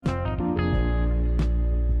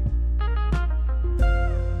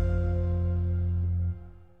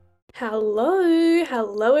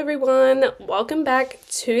Hello everyone. Welcome back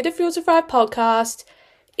to the Fuel to Thrive podcast.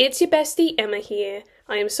 It's your bestie Emma here.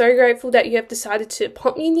 I am so grateful that you have decided to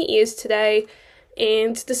pop me in your ears today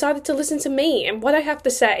and decided to listen to me and what I have to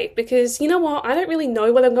say, because you know what, I don't really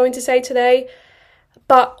know what I'm going to say today,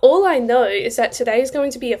 but all I know is that today is going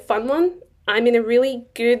to be a fun one. I'm in a really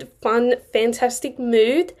good, fun, fantastic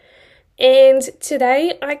mood, and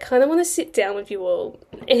today I kind of want to sit down with you all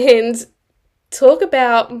and talk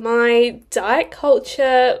about my diet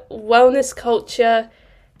culture, wellness culture,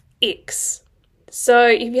 icks. So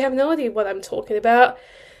if you have no idea what I'm talking about,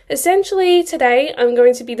 essentially today I'm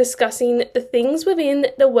going to be discussing the things within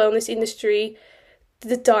the wellness industry,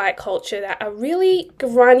 the diet culture, that are really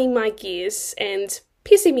grinding my gears and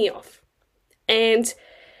pissing me off. And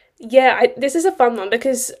yeah, this is a fun one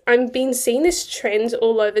because I've been seeing this trend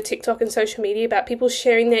all over TikTok and social media about people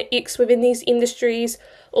sharing their icks within these industries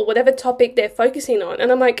or whatever topic they're focusing on.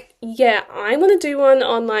 And I'm like, yeah, I want to do one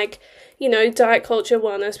on diet culture,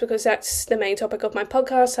 wellness, because that's the main topic of my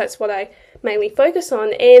podcast. That's what I mainly focus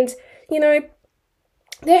on. And,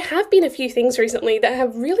 there have been a few things recently that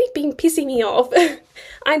have really been pissing me off.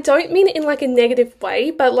 I don't mean it in a negative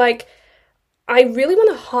way, but I really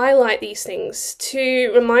want to highlight these things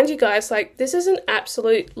to remind you guys, this is an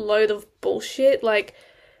absolute load of bullshit.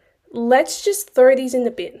 Let's just throw these in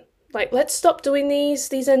the bin. Let's stop doing these.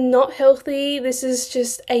 These are not healthy. This is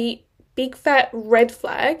just a big fat red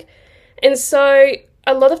flag. And so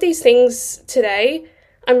a lot of these things today,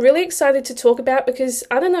 I'm really excited to talk about because,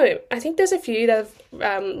 I don't know, I think there's a few that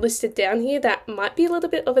I've listed down here that might be a little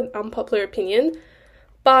bit of an unpopular opinion.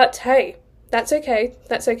 But hey, that's okay.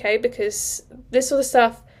 That's okay, because this sort of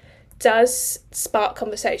stuff does spark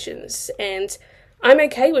conversations, and I'm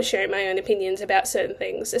okay with sharing my own opinions about certain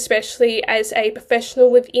things, especially as a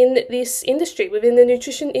professional within this industry, within the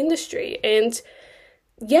nutrition industry. And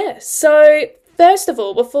yeah, so first of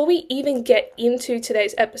all, before we even get into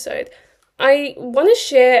today's episode, I want to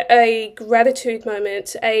share a gratitude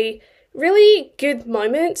moment, a really good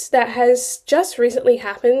moment that has just recently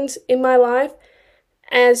happened in my life,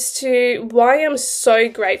 as to why I'm so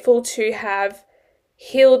grateful to have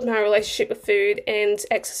healed my relationship with food and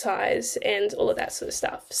exercise and all of that sort of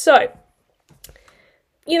stuff. So,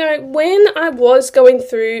 when I was going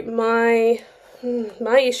through my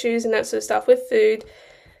issues and that sort of stuff with food,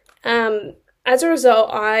 as a result,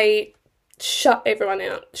 I shut everyone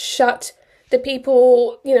out. Shut the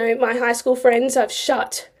people, my high school friends, I've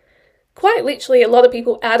shut quite literally a lot of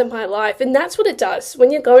people out of my life. And that's what it does.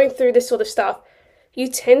 When you're going through this sort of stuff, you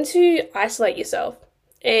tend to isolate yourself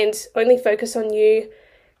and only focus on you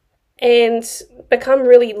and become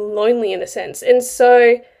really lonely in a sense. And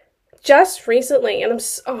so just recently, and I'm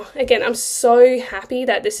so happy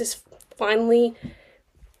that this is finally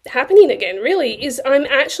happening again, really, is I'm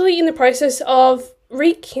actually in the process of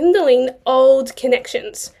rekindling old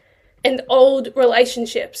connections and old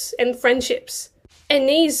relationships and friendships. And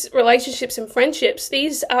these relationships and friendships,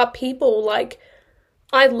 these are people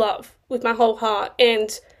I love with my whole heart. And,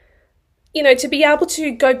 to be able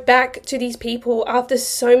to go back to these people after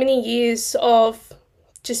so many years of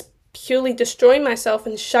just purely destroying myself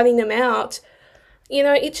and shutting them out,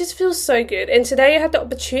 it just feels so good. And today I had the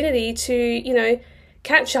opportunity to,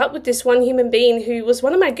 catch up with this one human being who was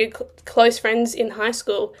one of my good close friends in high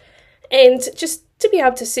school. And just to be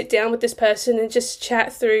able to sit down with this person and just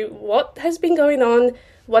chat through what has been going on,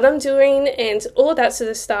 what I'm doing, and all of that sort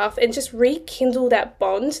of stuff, and just rekindle that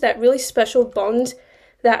bond, that really special bond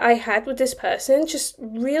that I had with this person, just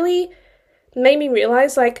really made me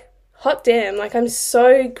realize, hot damn, I'm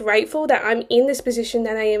so grateful that I'm in this position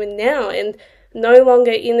that I am in now, and no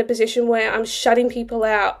longer in the position where I'm shutting people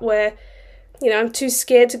out, where, I'm too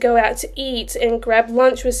scared to go out to eat and grab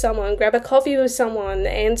lunch with someone, grab a coffee with someone,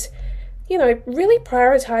 and, really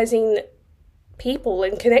prioritizing people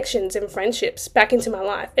and connections and friendships back into my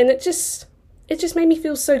life. And it just made me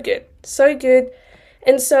feel so good.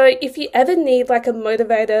 And so if you ever need a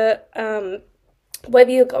motivator, whether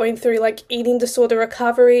you're going through eating disorder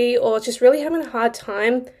recovery or just really having a hard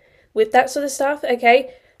time with that sort of stuff,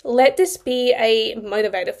 okay, let this be a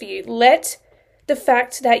motivator for you. Let the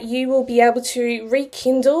fact that you will be able to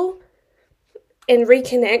rekindle and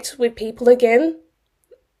reconnect with people again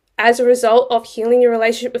as a result of healing your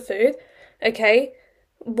relationship with food, okay,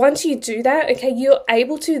 once you do that, okay, you're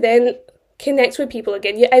able to then connect with people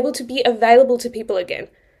again. You're able to be available to people again.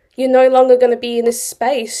 You're no longer going to be in this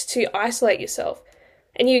space to isolate yourself.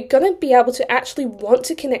 And you're going to be able to actually want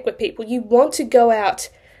to connect with people. You want to go out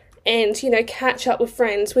and, catch up with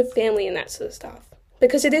friends, with family and that sort of stuff.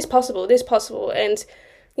 Because it is possible. And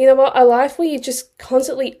You know what? A life where you just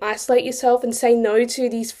constantly isolate yourself and say no to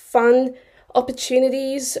these fun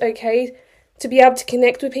opportunities, okay, to be able to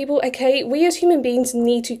connect with people, okay? We as human beings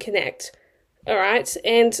need to connect, all right?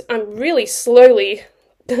 And I'm really slowly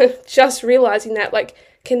just realizing that, like,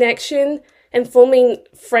 connection and forming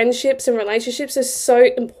friendships and relationships is so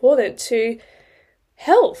important to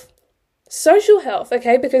health, social health,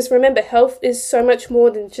 okay? Because remember, health is so much more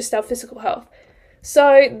than just our physical health.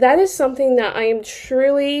 So that is something that I am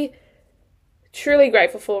truly, truly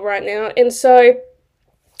grateful for right now. And so,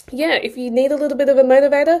 yeah, if you need a little bit of a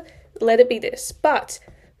motivator, let it be this. But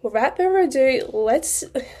without further ado,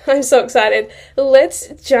 I'm so excited. Let's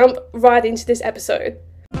jump right into this episode.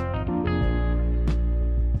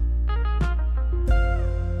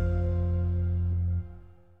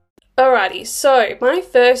 Alrighty, so my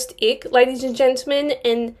first ick, ladies and gentlemen,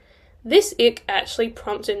 and this ick actually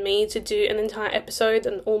prompted me to do an entire episode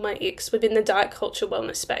on all my icks within the diet culture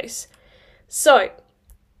wellness space. So,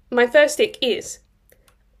 my first ick is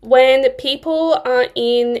when people are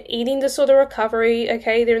in eating disorder recovery,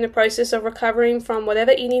 okay, they're in the process of recovering from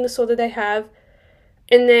whatever eating disorder they have,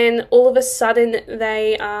 and then all of a sudden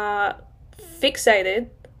they are fixated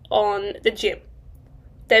on the gym.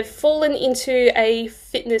 They've fallen into a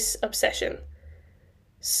fitness obsession.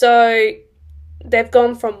 So they've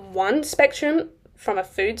gone from one spectrum, from a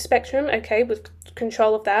food spectrum, okay, with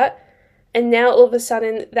control of that, and now all of a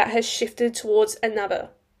sudden that has shifted towards another: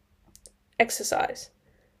 exercise,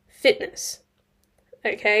 fitness,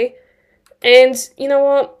 okay? And you know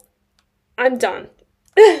what? I'm done.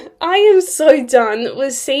 I am so done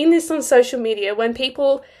with seeing this on social media when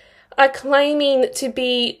people are claiming to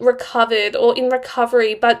be recovered or in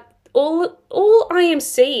recovery, but all I am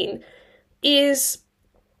seeing is,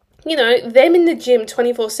 you know, them in the gym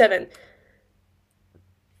 24/7.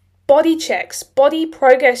 Body checks, body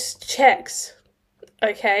progress checks,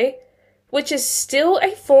 okay? Which is still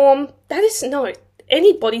a form,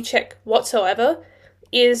 any body check whatsoever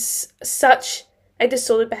is such a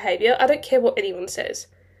disordered behavior. I don't care what anyone says.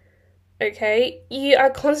 Okay, you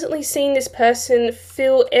are constantly seeing this person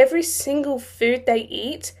fill every single food they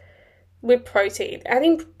eat with protein,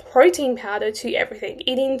 adding protein powder to everything,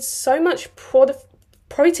 eating so much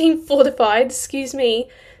protein fortified,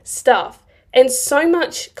 stuff, and so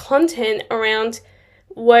much content around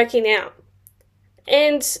working out.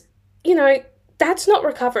 And, you know, that's not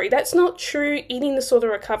recovery. That's not true eating disorder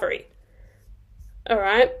recovery. All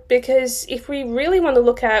right, because if we really want to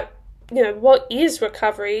look at, you know, what is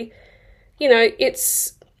recovery, you know,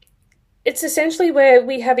 it's essentially where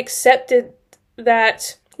we have accepted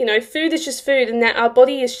that, you know, food is just food and that our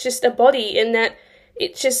body is just a body and that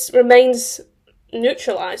it just remains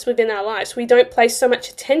neutralized within our lives. We don't place so much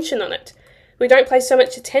attention on it. We don't place so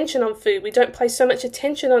much attention on food. We don't place so much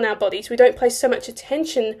attention on our bodies. We don't place so much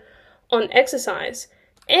attention on exercise.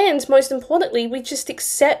 And most importantly, we just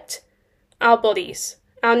accept our bodies,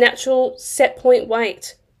 our natural set point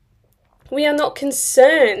weight. We are not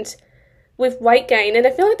concerned with weight gain. And I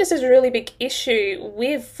feel like this is a really big issue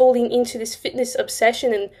with falling into this fitness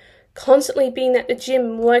obsession and constantly being at the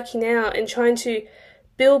gym, working out and trying to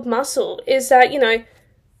build muscle, is that, you know,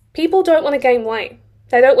 people don't want to gain weight.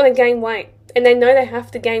 They don't want to gain weight. And they know they have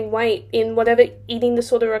to gain weight in whatever eating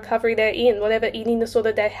disorder recovery they're in, whatever eating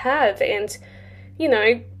disorder they have. And, you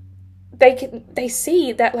know, they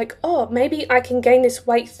see that, like, oh, maybe I can gain this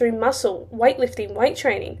weight through muscle, weightlifting, weight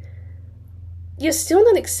training. You're still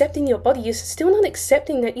not accepting your body. You're still not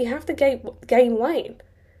accepting that you have to gain weight.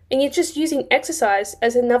 And you're just using exercise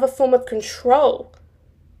as another form of control.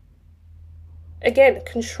 Again,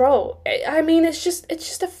 control. I mean, it's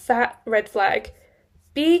just a fat red flag.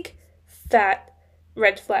 Big, fat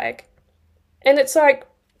red flag. And it's like,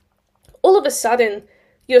 all of a sudden,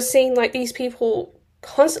 you're seeing, like, these people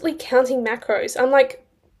constantly counting macros. I'm like,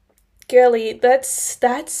 girly, that's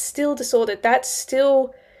still disordered. That's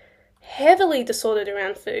still heavily disordered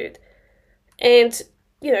around food. And,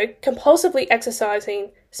 you know, compulsively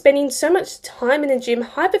exercising, spending so much time in the gym,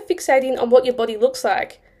 hyperfixating on what your body looks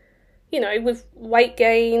like, you know, with weight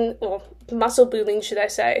gain or muscle building, should I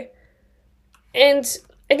say. And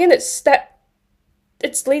again,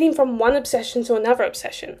 it's leading from one obsession to another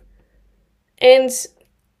obsession. And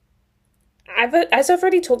as I've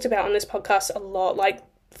already talked about on this podcast a lot, like,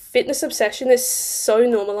 fitness obsession is so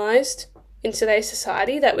normalized in today's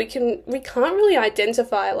society that we can't really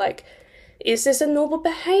identify, like, is this a normal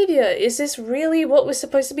behavior? Is this really what we're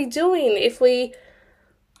supposed to be doing if we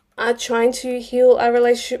are trying to heal our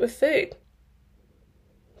relationship with food?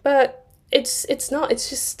 But it's not.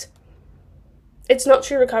 It's not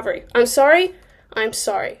true recovery. I'm sorry.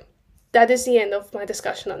 That is the end of my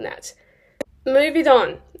discussion on that. moving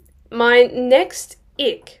on. My next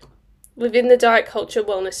ick within the diet culture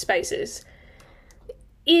wellness spaces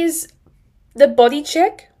is the body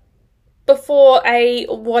check before a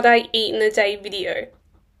what I eat in a day video.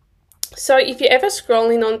 So if you're ever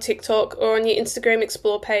scrolling on TikTok or on your Instagram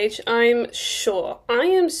Explore page, I am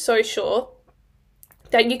so sure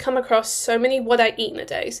that you come across so many what I eat in a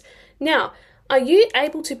days. Now, are you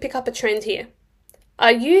able to pick up a trend here?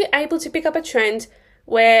 Are you able to pick up a trend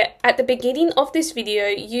where at the beginning of this video,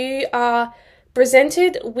 you are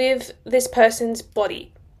presented with this person's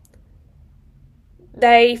body?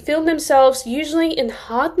 They film themselves usually in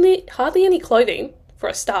hardly any clothing for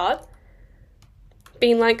a start,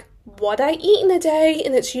 being like, what I eat in a day,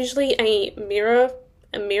 and it's usually a mirror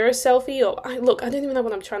selfie, or look, I don't even know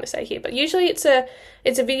what I'm trying to say here, but usually it's a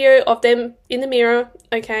video of them in the mirror,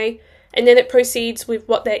 okay, and then it proceeds with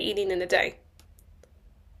what they're eating in a day.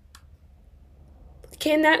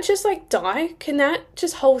 Can that just die? Can that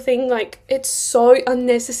just whole thing, it's so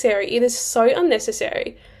unnecessary. It is so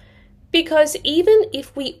unnecessary. Because even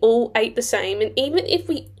if we all ate the same, and even if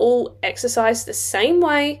we all exercised the same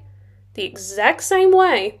way, the exact same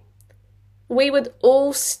way, we would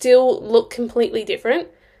all still look completely different.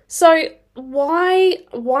 So why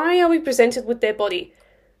are we presented with their body?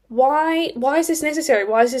 Why is this necessary?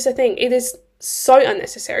 Why is this a thing? It is so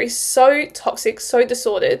unnecessary, so toxic, so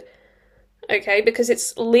disordered, okay? Because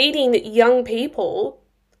it's leading young people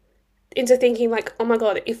into thinking oh my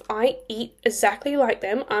God, if I eat exactly like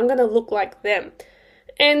them, I'm going to look like them.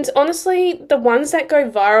 And honestly, the ones that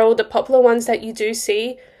go viral, the popular ones that you do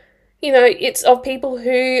see, it's of people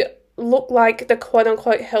who look like the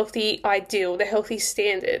quote-unquote healthy ideal, the healthy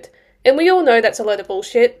standard. And we all know that's a load of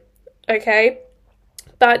bullshit, okay?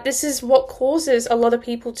 But this is what causes a lot of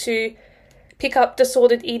people to pick up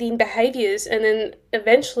disordered eating behaviors and then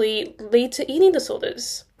eventually lead to eating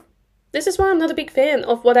disorders. This is why I'm not a big fan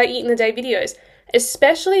of what I eat in a day videos,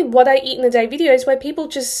 especially what I eat in a day videos where people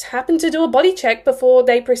just happen to do a body check before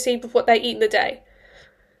they proceed with what they eat in the day.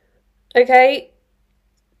 Okay?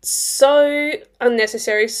 So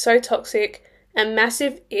unnecessary, so toxic, a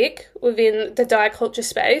massive ick within the diet culture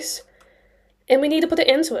space, and we need to put an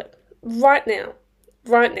end to it right now,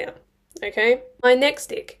 okay? My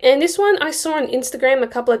next ick, and this one I saw on Instagram a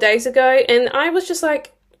couple of days ago, and I was just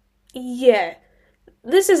like, yeah,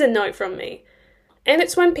 this is a no from me. And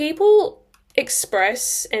it's when people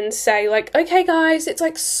express and say okay guys, it's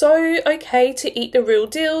so okay to eat the real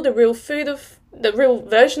deal, the real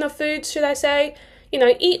version of food, should I say.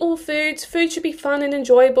 Eat all foods. Food should be fun and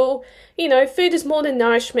enjoyable. Food is more than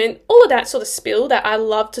nourishment. All of that sort of spill that I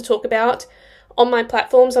love to talk about on my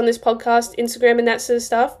platforms, on this podcast, Instagram, and that sort of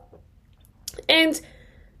stuff. And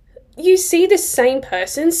you see this same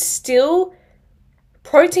person still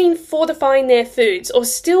protein fortifying their foods, or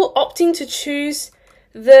still opting to choose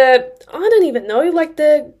the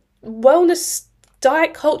wellness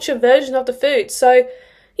diet culture version of the food. So,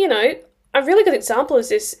 a really good example of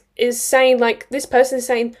this is saying this person is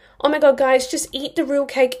saying, oh my God, guys, just eat the real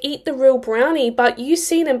cake, eat the real brownie. But you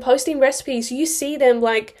see them posting recipes, you see them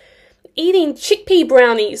eating chickpea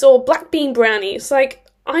brownies or black bean brownies.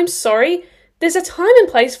 I'm sorry, there's a time and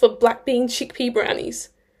place for black bean chickpea brownies.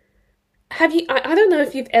 Have you, I don't know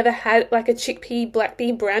if you've ever had a chickpea black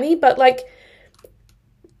bean brownie, but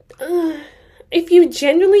if you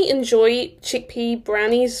genuinely enjoy chickpea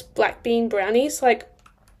brownies, black bean brownies,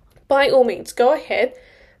 by all means, go ahead.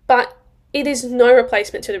 But it is no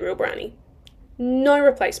replacement to the real brownie. No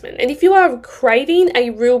replacement. And if you are craving a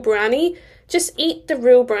real brownie, just eat the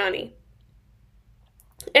real brownie.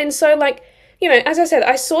 And so, as I said,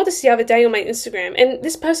 I saw this the other day on my Instagram, and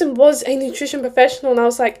this person was a nutrition professional, and I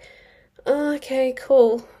was like, oh, okay,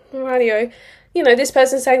 cool, rightio. This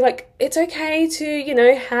person saying, it's okay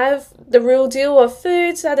to, have the real deal of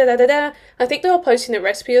foods, da-da-da-da-da. I think they were posting a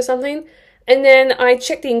recipe or something. And then I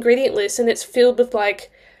checked the ingredient list, and it's filled with,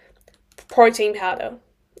 protein powder.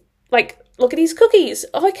 Look at these cookies.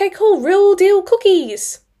 Oh, okay, cool, real deal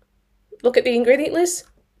cookies. Look at the ingredient list,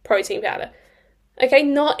 protein powder. Okay,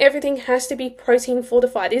 not everything has to be protein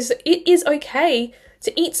fortified. It is okay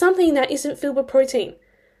to eat something that isn't filled with protein.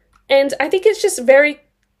 And I think it's just very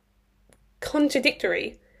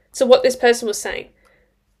contradictory to what this person was saying.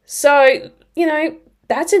 So,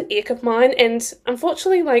 that's an ick of mine, and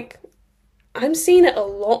unfortunately, I'm seeing it a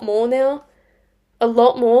lot more now. A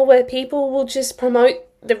lot more, where people will just promote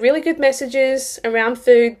the really good messages around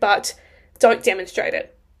food but don't demonstrate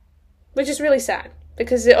it. Which is really sad,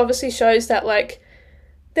 because it obviously shows that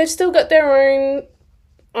they've still got their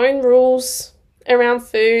own rules around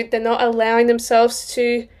food. They're not allowing themselves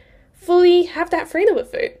to fully have that freedom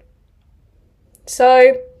with food.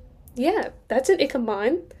 So, yeah, that's an ick of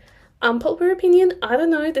mine. Unpopular opinion, I don't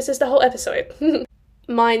know, this is the whole episode.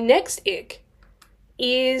 My next ick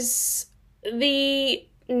is the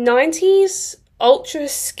 90s ultra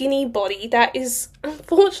skinny body that is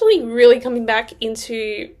unfortunately really coming back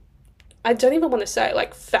into, I don't even want to say,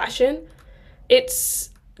 like, fashion. It's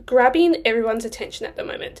grabbing everyone's attention at the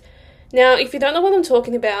moment. Now, if you don't know what I'm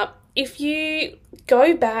talking about, if you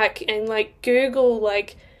go back and, like, Google,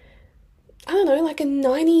 like, I don't know, like a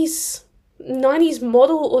 90s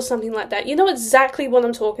model or something like that, you know exactly what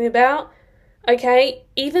I'm talking about. Okay,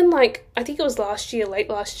 even like, I think it was last year, late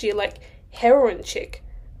last year, like, heroin chick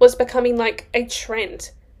was becoming like a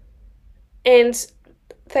trend. And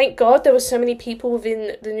thank God there were so many people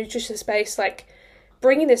within the nutrition space, like,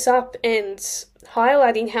 bringing this up and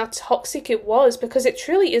highlighting how toxic it was, because it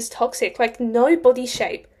truly is toxic. Like, no body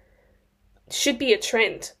shape should be a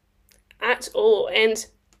trend at all. And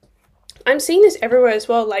I'm seeing this everywhere as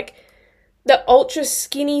well. Like, the ultra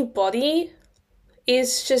skinny body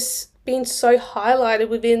is just being so highlighted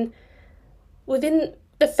within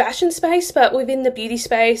the fashion space, but within the beauty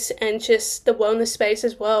space and just the wellness space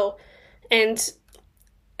as well. And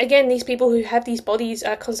again, these people who have these bodies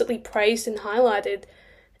are constantly praised and highlighted.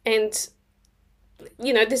 And,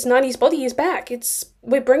 you know, this 90s body is back.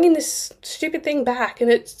 We're bringing this stupid thing back, and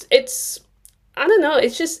it's I don't know,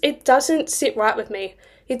 it's just, it doesn't sit right with me.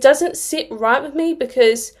 It doesn't sit right with me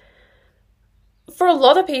because for a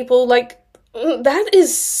lot of people, like, that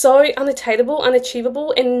is so unattainable,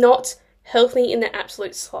 unachievable, and not healthy in the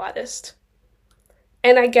absolute slightest.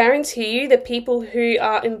 And I guarantee you, the people who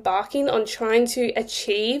are embarking on trying to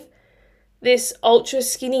achieve this ultra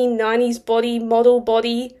skinny 90s body, model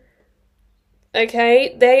body,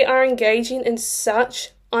 okay, they are engaging in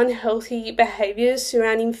such unhealthy behaviors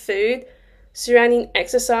surrounding food, surrounding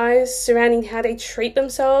exercise, surrounding how they treat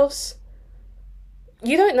themselves.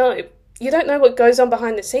 You don't know. You don't know what goes on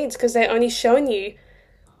behind the scenes because they're only showing you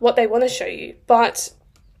what they want to show you. But,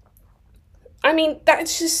 I mean,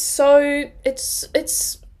 that's just so,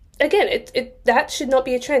 again, that should not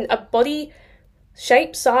be a trend. A body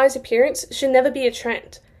shape, size, appearance should never be a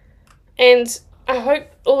trend. And I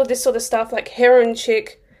hope all of this sort of stuff, like heroin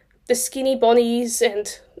chick, the skinny bodies,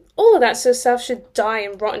 and all of that sort of stuff should die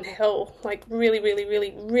and rot in hell, like, really, really,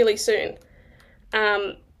 really, really soon.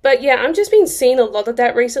 But yeah, I'm just been seeing a lot of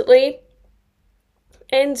that recently.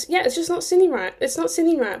 And yeah, it's just not sitting right. It's not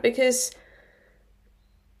sitting right because,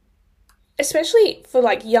 especially for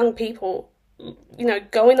like young people, you know,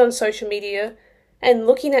 going on social media and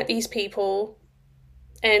looking at these people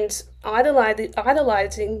and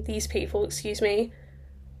idolizing these people, you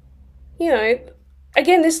know,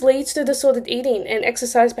 again, this leads to disordered eating and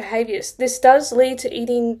exercise behaviors. This does lead to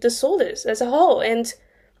eating disorders as a whole. And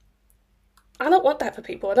I don't want that for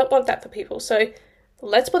people. So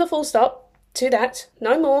let's put a full stop to that.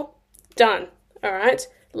 No more. Done. All right.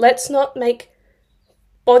 Let's not make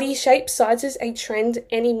body shape sizes a trend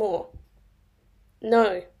anymore.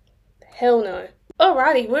 No. Hell no.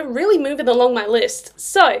 Alrighty, we're really moving along my list.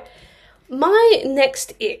 So, my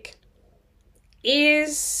next ick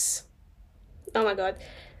is, oh my god,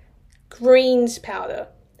 greens powder.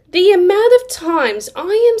 The amount of times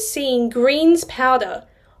I am seeing greens powder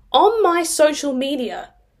on my social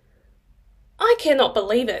media, I cannot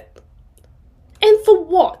believe it. And for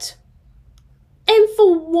what?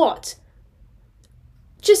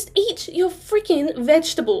 Just eat your freaking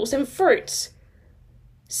vegetables and fruits.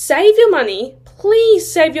 Save your money.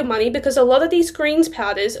 Please save your money, because a lot of these greens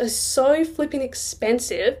powders are so flipping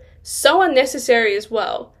expensive, so unnecessary as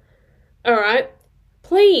well. Alright?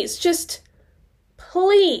 Please.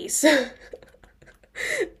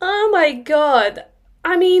 Oh my god.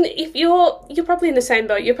 I mean, if you're probably in the same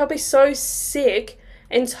boat. You're probably so sick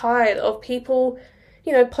and tired of people,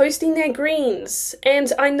 you know, posting their greens.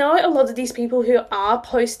 And I know a lot of these people who are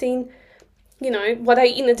posting, you know, what I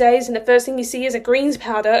eat in a day is, and the first thing you see is a greens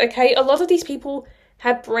powder, okay? A lot of these people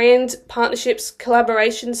have brand partnerships,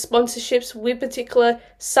 collaborations, sponsorships with particular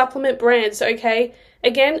supplement brands, okay?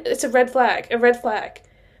 Again, it's a red flag.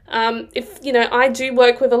 If, you know, I do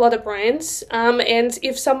work with a lot of brands, and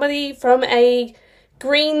if somebody from a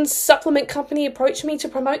greens supplement company approached me to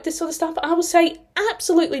promote this sort of stuff, I will say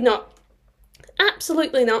absolutely not.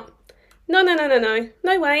 Absolutely not. No.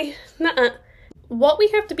 No way. Nuh-uh. What we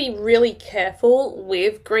have to be really careful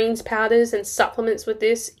with greens powders and supplements with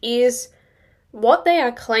this is what they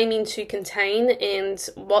are claiming to contain and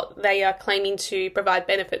what they are claiming to provide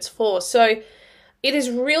benefits for. So it is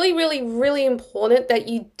really, really, really important that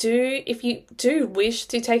you do, if you do wish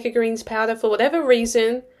to take a greens powder for whatever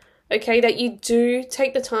reason, okay, that you do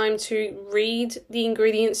take the time to read the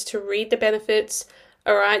ingredients, to read the benefits,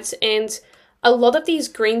 all right? And a lot of these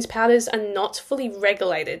greens powders are not fully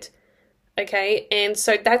regulated, okay? And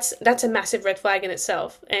so that's a massive red flag in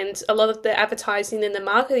itself. And a lot of the advertising and the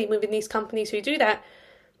marketing within these companies who do that,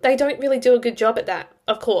 they don't really do a good job at that,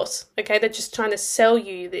 of course, okay? They're just trying to sell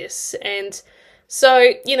you this. And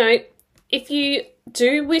so, you know, if you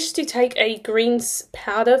do wish to take a greens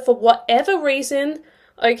powder for whatever reason,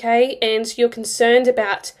 okay, and you're concerned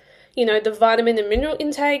about, you know, the vitamin and mineral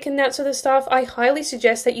intake and that sort of stuff, I highly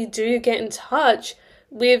suggest that you do get in touch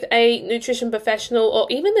with a nutrition professional or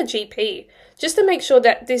even a GP, just to make sure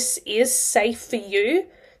that this is safe for you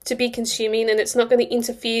to be consuming and it's not going to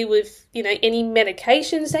interfere with, you know, any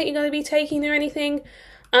medications that you're going to be taking or anything.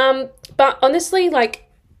 But honestly, like,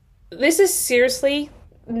 this is seriously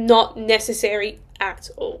not necessary at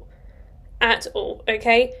all,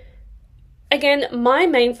 okay? Again, my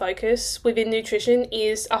main focus within nutrition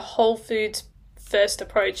is a whole foods first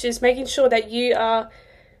approach, is making sure that you are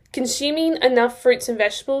consuming enough fruits and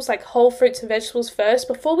vegetables, like whole fruits and vegetables first,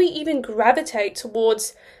 before we even gravitate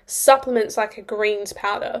towards supplements like a greens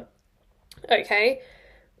powder, okay?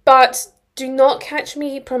 But do not catch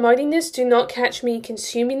me promoting this, do not catch me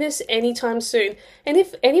consuming this anytime soon. And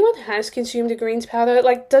if anyone has consumed a greens powder,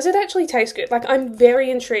 like, does it actually taste good? Like, I'm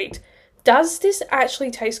very intrigued. Does this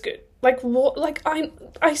actually taste good? Like, what? Like,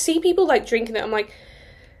 I see people, like, drinking it. I'm like,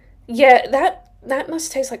 yeah, that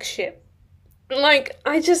must taste like shit. Like,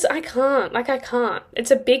 I can't. Like, I can't. It's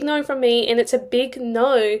a big no from me, and it's a big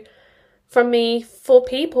no from me for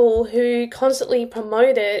people who constantly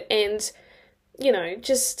promote it. And, you know,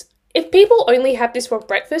 just, if people only have this for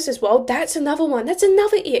breakfast as well, that's another one. That's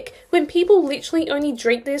another ick. When people literally only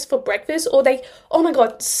drink this for breakfast, or they, oh my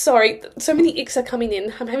god, sorry, so many icks are coming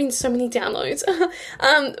in. I'm having so many downloads.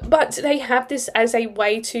 But they have this as a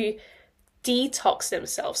way to detox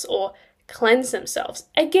themselves or cleanse themselves.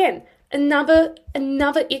 Again, another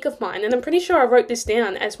ick of mine, and I'm pretty sure I wrote this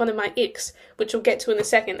down as one of my icks, which we'll get to in a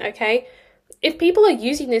second, okay? If people are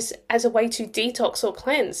using this as a way to detox or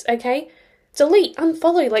cleanse, okay, delete,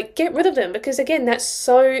 unfollow, like, get rid of them, because again, that's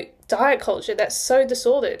so diet culture, that's so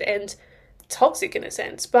disordered and toxic in a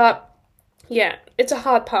sense. But yeah, it's a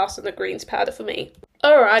hard pass on the greens powder for me.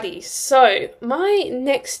 Alrighty, so my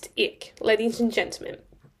next ick, ladies and gentlemen,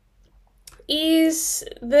 is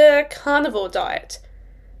the carnivore diet.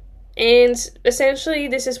 And essentially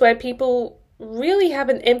this is where people really have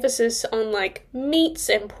an emphasis on, like, meats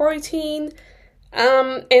and protein,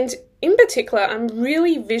 and in particular I'm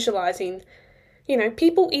really visualizing, you know,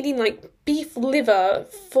 people eating, like, beef liver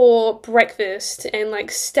for breakfast and,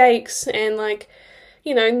 like, steaks and, like,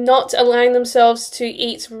 you know, not allowing themselves to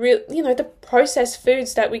eat the processed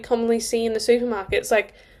foods that we commonly see in the supermarkets,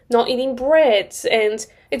 like not eating breads. And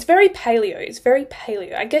it's very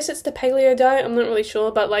paleo. I guess it's the paleo diet. I'm not really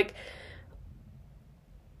sure, but, like,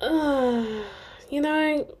 you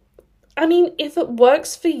know, I mean, if it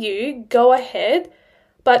works for you, go ahead.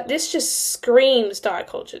 But this just screams diet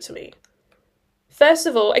culture to me. First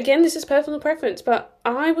of all, again, this is personal preference, but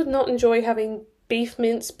I would not enjoy having beef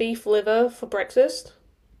mince, beef liver for breakfast.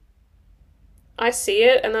 I see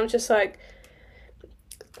it and I'm just like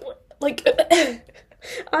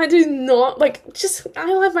I do not, like, just,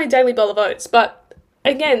 I'll have my daily bowl of oats. But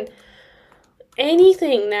again,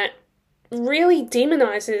 anything that really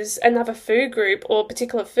demonizes another food group or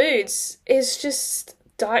particular foods is just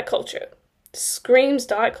diet culture. Screams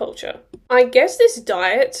diet culture. I guess this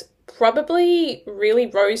diet probably really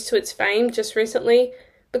rose to its fame just recently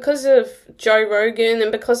because of Joe Rogan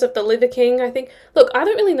and because of the Liver King, I think. Look, I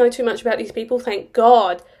don't really know too much about these people, thank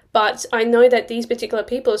God, but I know that these particular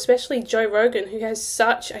people, especially Joe Rogan, who has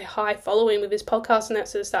such a high following with his podcast and that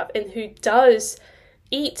sort of stuff, and who does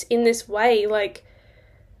eat in this way, like,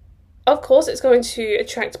 of course it's going to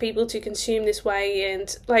attract people to consume this way.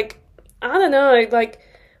 And, like, I don't know, like,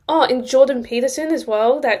 oh, and Jordan Peterson as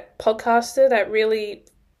well, that podcaster,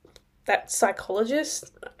 that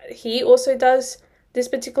psychologist, he also does this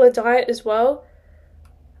particular diet as well.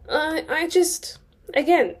 I just,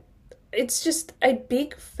 again, it's just a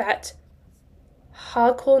big fat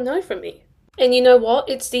hardcore no from me. And you know what?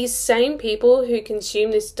 It's these same people who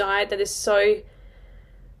consume this diet that is so,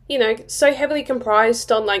 you know, so heavily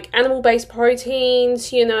comprised on, like, animal-based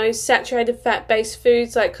proteins, you know, saturated fat-based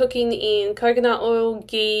foods, like cooking in coconut oil,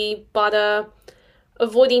 ghee, butter,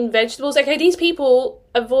 avoiding vegetables. Okay, these people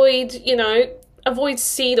avoid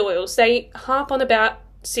seed oils. They harp on about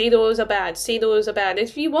seed oils are bad.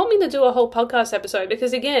 If you want me to do a whole podcast episode,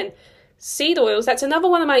 because again, seed oils, that's another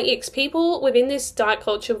one of my icks. People within this diet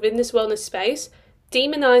culture, within this wellness space,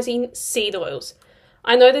 demonizing seed oils.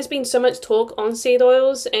 I know there's been so much talk on seed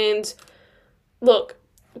oils, and look,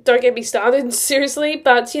 don't get me started, seriously,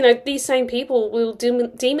 but, you know, these same people will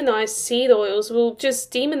demonize seed oils, will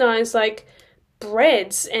just demonize, like,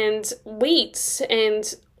 breads and wheats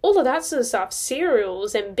and all of that sort of stuff,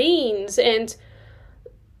 cereals and beans, and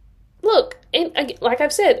look, like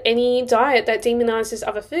I've said, any diet that demonizes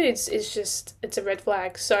other foods is just, it's a red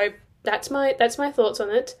flag. So that's my thoughts on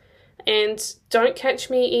it. And don't catch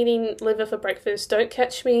me eating liver for breakfast. Don't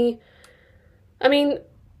catch me, I mean,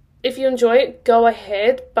 if you enjoy it, go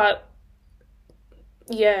ahead, but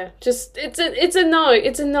yeah, just, it's a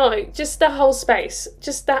no. Just the whole space,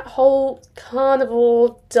 just that whole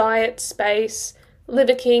carnivore diet space,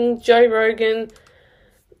 Liver King, Joe Rogan,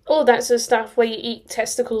 all that sort of stuff where you eat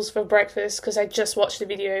testicles for breakfast, because I just watched a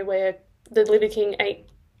video where the Liver King ate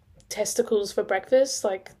testicles for breakfast.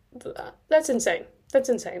 Like, that's insane. That's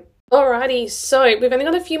insane. Alrighty, so we've only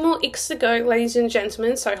got a few more icks to go, ladies and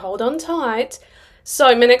gentlemen, so hold on tight.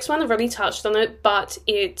 So my next one, I've already touched on it, but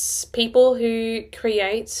it's people who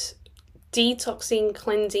create detoxing,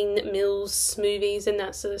 cleansing meals, smoothies, and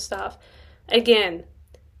that sort of stuff. Again,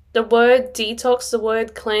 the word detox, the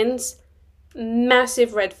word cleanse,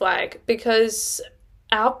 massive red flag, because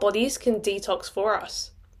our bodies can detox for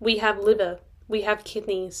us. We have liver, we have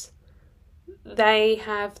kidneys. They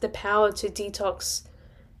have the power to detox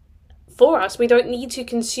for us. We don't need to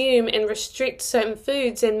consume and restrict certain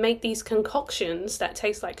foods and make these concoctions that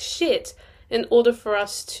taste like shit in order for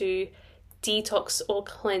us to detox or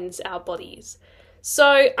cleanse our bodies.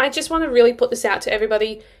 So I just want to really put this out to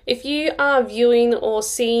everybody. If you are viewing or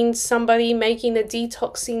seeing somebody making a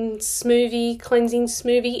detoxing smoothie, cleansing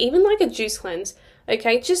smoothie, even like a juice cleanse,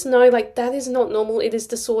 okay, just know like that is not normal. It is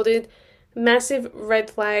disordered. Massive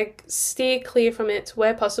red flag. Steer clear from it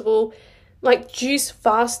where possible. Like juice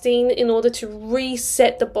fasting in order to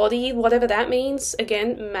reset the body, whatever that means.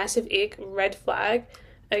 Again, massive ick, red flag,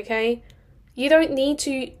 okay? You don't need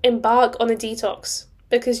to embark on a detox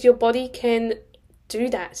because your body can do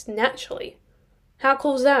that naturally. How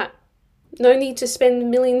cool is that? No need to spend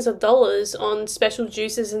millions of dollars on special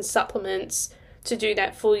juices and supplements to do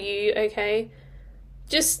that for you, okay?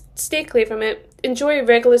 Just steer clear from it. Enjoy a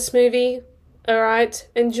regular smoothie, alright?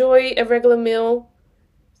 Enjoy a regular meal.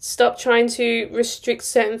 Stop trying to restrict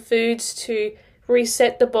certain foods to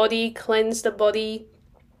reset the body, cleanse the body.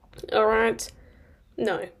 Alright?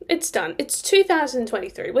 No, it's done. It's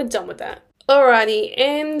 2023. We're done with that. Alrighty,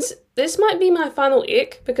 and this might be my final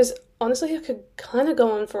ick because honestly I could kind of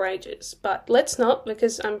go on for ages, but let's not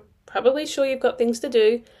because I'm probably sure you've got things to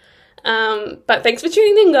do. But thanks for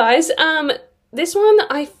tuning in, guys. This one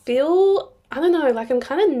I feel, I don't know, like I'm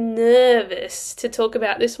kind of nervous to talk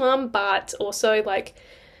about this one, but also like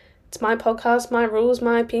it's my podcast, my rules,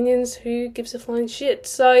 my opinions, who gives a flying shit?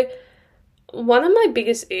 So one of my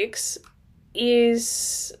biggest icks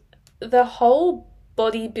is the whole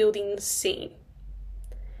bodybuilding scene.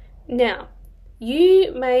 Now,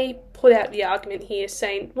 you may put out the argument here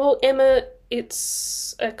saying, well, Emma,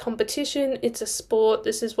 it's a competition, it's a sport,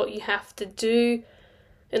 this is what you have to do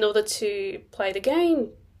in order to play the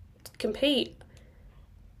game, compete.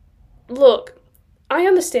 Look, I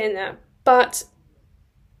understand that, but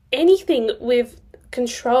anything with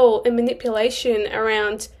control and manipulation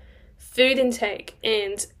around food intake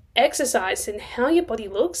and exercise and how your body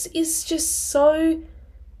looks is just so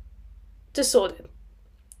disordered.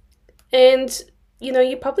 And, you know,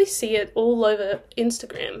 you probably see it all over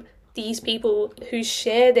Instagram. These people who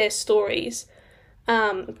share their stories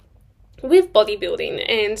with bodybuilding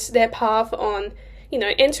and their path on, you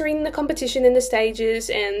know, entering the competition in the stages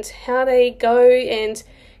and how they go and,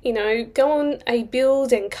 you know, go on a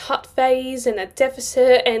build and cut phase and a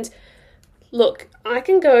deficit. And look, I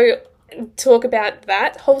can go talk about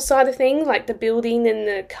that whole side of things, like the building and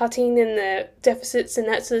the cutting and the deficits and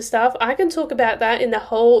that sort of stuff. I can talk about that in a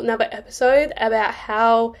whole another episode about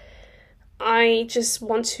how I just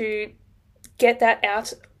want to get that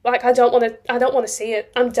out. Like I don't want to see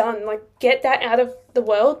it. I'm done. Like get that out of the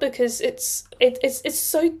world because it's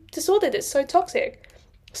so disordered. It's so toxic.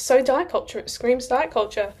 So diet culture. It screams diet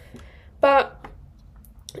culture. But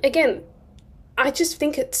again, I just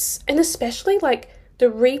think it's, and especially like the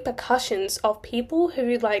repercussions of people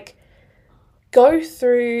who like go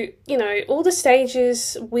through, you know, all the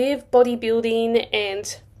stages with bodybuilding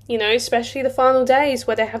and, you know, especially the final days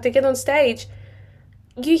where they have to get on stage.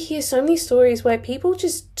 You hear so many stories where people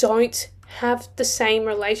just don't have the same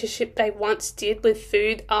relationship they once did with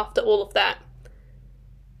food after all of that.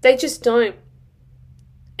 They just don't.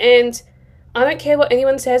 And I don't care what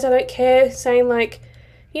anyone says. I don't care saying like,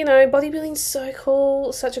 you know, bodybuilding's so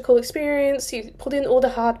cool, such a cool experience. You put in all the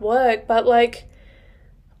hard work, but like,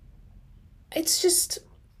 it's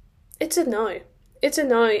a no. It's a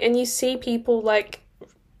no. And you see people like,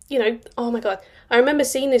 oh my God. I remember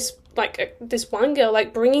seeing this, like, this one girl,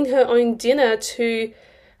 like, bringing her own dinner to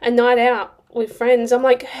a night out with friends. I'm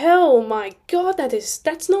like, hell my God,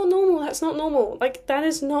 that's not normal. That's not normal. Like, that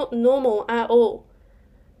is not normal at all.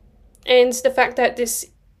 And the fact that this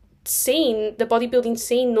scene, the bodybuilding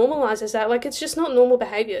scene, normalizes that, like, it's just not normal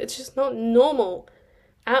behavior. It's just not normal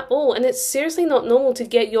at all. And it's seriously not normal to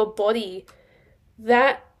get your body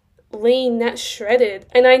that lean, that shredded.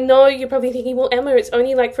 And I know you're probably thinking, well, Emma, it's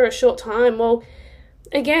only like for a short time. Well,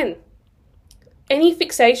 again, any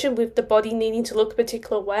fixation with the body needing to look a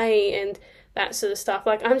particular way and that sort of stuff,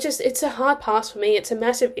 like, it's a hard pass for me. It's a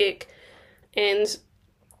massive ick. And,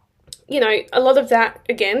 a lot of that,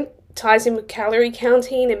 again, ties in with calorie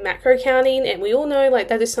counting and macro counting. And we all know, like,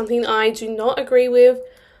 that is something I do not agree with.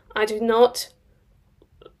 I do not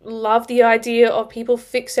love the idea of people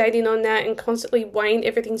fixating on that and constantly weighing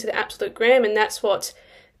everything to the absolute gram. And that's what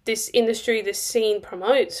this industry, this scene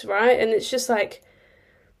promotes, right? And it's just like,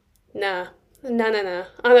 nah. I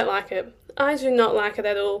don't like it. I do not like it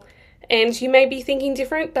at all. And you may be thinking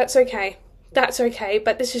different. That's okay.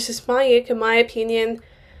 But this is just my ick and my opinion.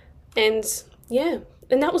 And yeah,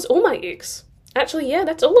 and that was all my icks. Actually, yeah,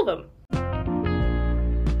 that's all of them.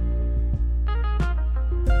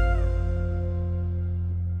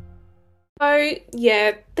 So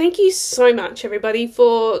yeah, thank you so much, everybody,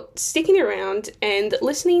 for sticking around and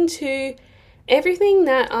listening to everything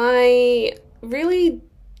that I really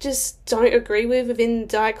just don't agree with within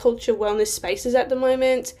diet culture wellness spaces at the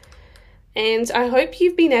moment. And I hope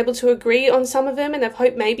you've been able to agree on some of them, and I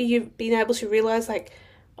hope maybe you've been able to realize, like,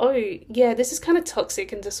 oh yeah, this is kind of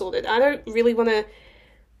toxic and disordered. I don't really want to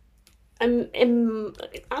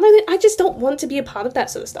I just don't want to be a part of that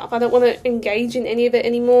sort of stuff. I don't want to engage in any of it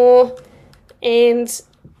anymore. And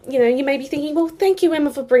you may be thinking, well, thank you,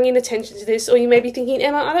 Emma, for bringing attention to this. Or you may be thinking,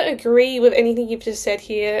 Emma, I don't agree with anything you've just said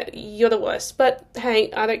here. You're the worst. But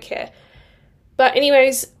hey, I don't care. But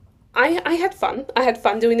anyways, I had fun. I had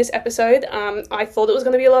fun doing this episode. I thought it was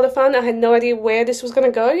going to be a lot of fun. I had no idea where this was going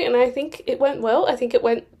to go. And I think it went well. I think it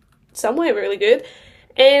went somewhere really good.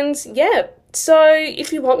 And yeah, so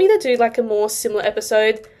if you want me to do like a more similar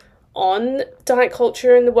episode on diet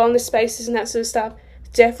culture and the wellness spaces and that sort of stuff,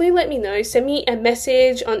 definitely let me know. Send me a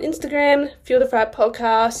message on Instagram, Fuel the Fright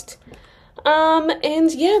Podcast.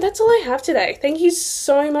 And yeah, that's all I have today. Thank you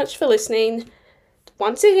so much for listening.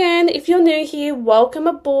 Once again, if you're new here, welcome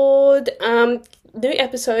aboard. New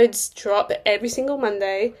episodes drop every single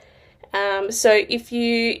Monday. So if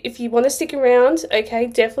you want to stick around, okay,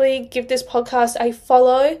 definitely give this podcast a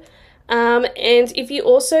follow. And if you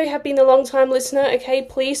also have been a long time listener, okay,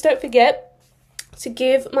 please don't forget to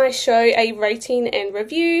give my show a rating and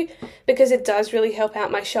review, because it does really help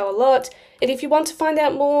out my show a lot. And if you want to find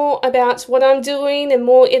out more about what I'm doing and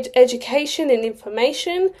more education and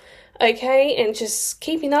information, okay, and just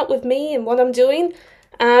keeping up with me and what I'm doing,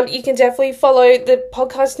 you can definitely follow the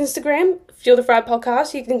podcast Instagram, Fuel the Fried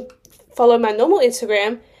Podcast. You can follow my normal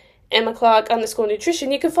Instagram,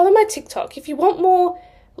 EmmaClark_nutrition. You can follow my TikTok. If you want more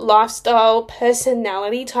lifestyle,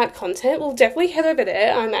 personality type content, well, definitely head over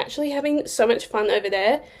there. I'm actually having so much fun over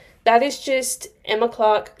there. That is just Emma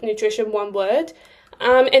Clark Nutrition, one word.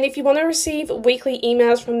 And if you want to receive weekly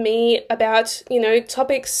emails from me about,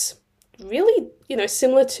 topics really,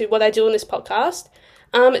 similar to what I do on this podcast,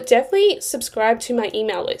 definitely subscribe to my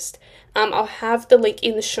email list. I'll have the link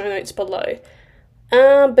in the show notes below.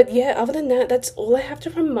 But yeah, other than that, that's all I have to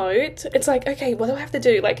promote. It's like, okay, what do I have to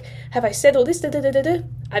do? Like, have I said all this?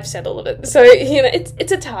 I've said all of it. So,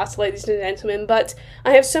 it's a task, ladies and gentlemen, but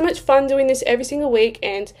I have so much fun doing this every single week,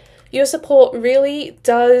 and your support really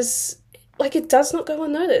does, it does not go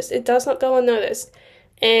unnoticed. It does not go unnoticed.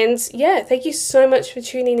 And yeah, thank you so much for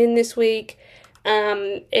tuning in this week.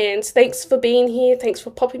 And thanks for being here. Thanks for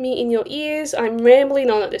popping me in your ears. I'm rambling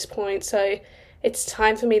on at this point, so it's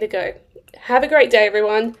time for me to go. Have a great day,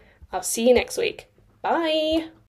 everyone. I'll see you next week. Bye.